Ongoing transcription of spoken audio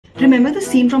Remember the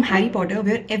scene from Harry Potter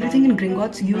where everything in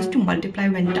Gringotts used to multiply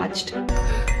when touched? They've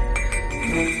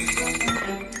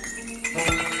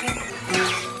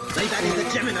added the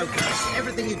Gemino curse.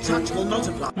 Everything you touch will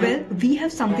multiply. Well, we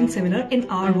have something similar in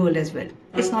our world as well.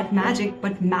 It's not magic,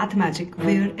 but math magic,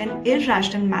 where an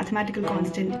irrational mathematical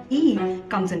constant E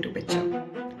comes into picture.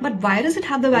 But why does it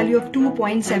have the value of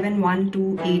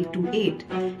 2.712828?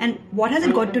 And what has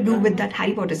it got to do with that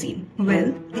Harry Potter scene?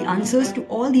 Well, the answers to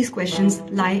all these questions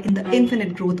lie in the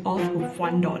infinite growth of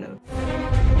 $1.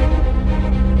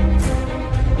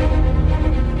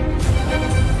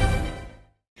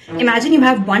 Imagine you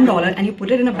have $1 and you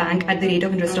put it in a bank at the rate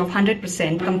of interest of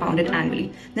 100% compounded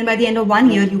annually. Then by the end of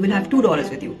 1 year, you will have $2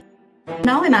 with you.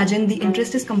 Now imagine the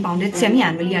interest is compounded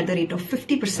semi-annually at the rate of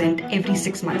 50% every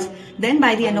 6 months. Then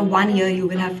by the end of 1 year, you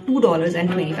will have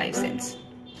 $2.25.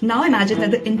 Now imagine that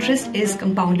the interest is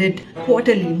compounded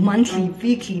quarterly, monthly,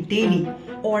 weekly, daily,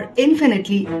 or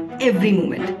infinitely every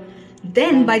moment.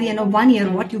 Then by the end of 1 year,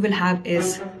 what you will have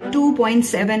is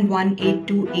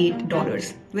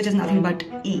 $2.71828, which is nothing but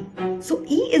E. So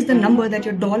E is the number that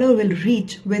your dollar will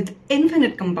reach with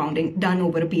infinite compounding done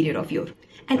over a period of year.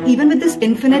 And even with this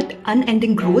infinite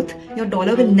unending growth, your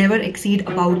dollar will never exceed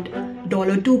about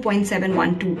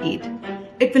 $2.7128.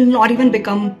 It will not even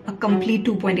become a complete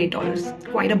 $2.8.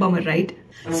 Quite a bummer, right?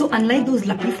 So unlike those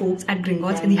lucky folks at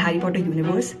Gringotts in the Harry Potter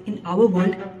universe, in our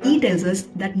world, E tells us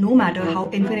that no matter how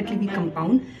infinitely we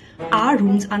compound, our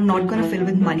rooms are not going to fill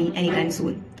with money anytime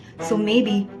soon. So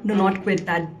maybe do not quit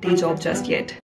that day job just yet.